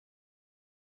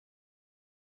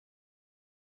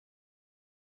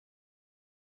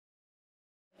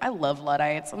I love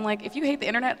Luddites. I'm like, if you hate the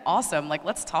internet, awesome. Like,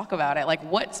 let's talk about it. Like,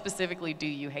 what specifically do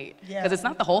you hate? Because it's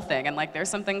not the whole thing. And like, there's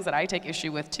some things that I take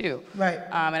issue with too. Right.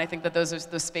 And I think that those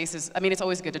spaces, I mean, it's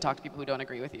always good to talk to people who don't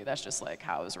agree with you. That's just like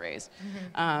how I was raised.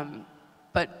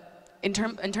 But in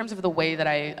terms of the way that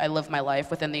I live my life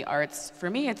within the arts, for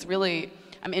me, it's really,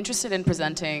 I'm interested in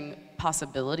presenting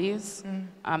possibilities,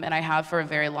 and I have for a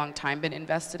very long time been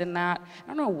invested in that. I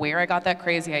don't know where I got that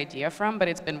crazy idea from, but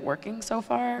it's been working so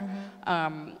far.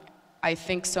 I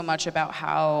think so much about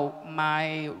how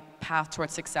my path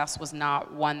towards success was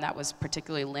not one that was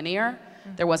particularly linear.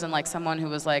 There wasn't like someone who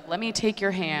was like, let me take your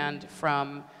hand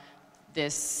from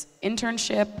this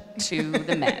internship to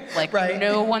the Met. Like,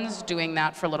 no one's doing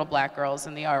that for little black girls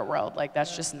in the art world. Like,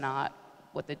 that's just not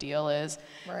what the deal is.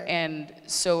 And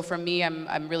so for me,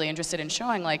 I'm really interested in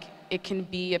showing like it can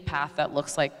be a path that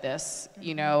looks like this,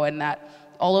 you know, and that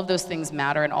all of those things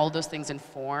matter and all of those things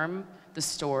inform the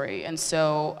story. And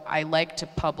so I like to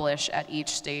publish at each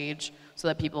stage so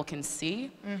that people can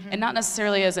see, and not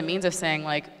necessarily as a means of saying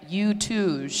like, you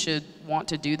too should want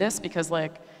to do this, because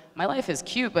like, my life is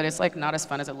cute, but it's like not as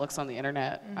fun as it looks on the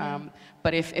internet.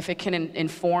 But if it can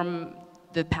inform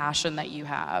the passion that you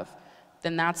have,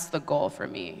 then that's the goal for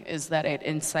me, is that it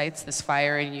incites this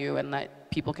fire in you and that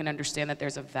people can understand that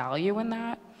there's a value in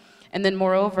that. And then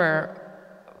moreover,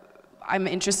 I'm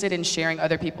interested in sharing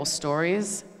other people's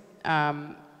stories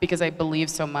because I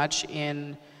believe so much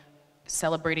in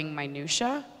celebrating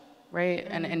minutia, right?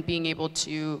 And being able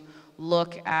to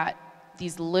look at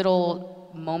these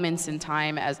little moments in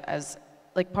time as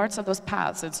like parts of those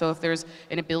paths. And so if there's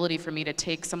an ability for me to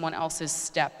take someone else's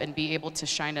step and be able to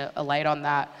shine a light on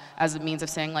that as a means of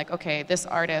saying like, okay, this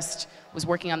artist was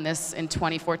working on this in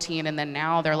 2014 and then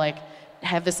now they're like,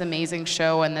 have this amazing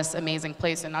show and this amazing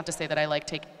place, and not to say that I like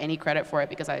take any credit for it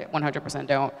because I 100%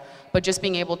 don't, but just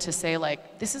being able to say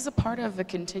like, this is a part of a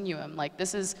continuum. Like,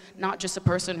 this is not just a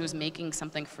person who's making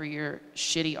something for your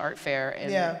shitty art fair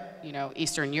in you know,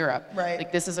 Eastern Europe.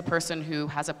 Like, this is a person who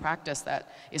has a practice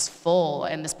that is full,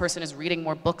 and this person is reading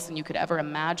more books than you could ever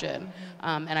imagine.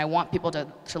 And I want people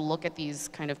to look at these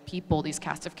kind of people, these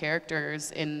cast of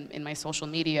characters in my social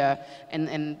media,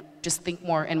 and just think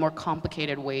more in more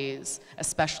complicated ways,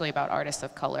 especially about artists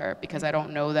of color, because I don't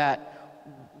know that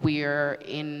we're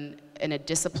in a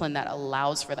discipline that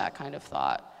allows for that kind of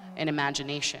thought and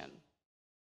imagination.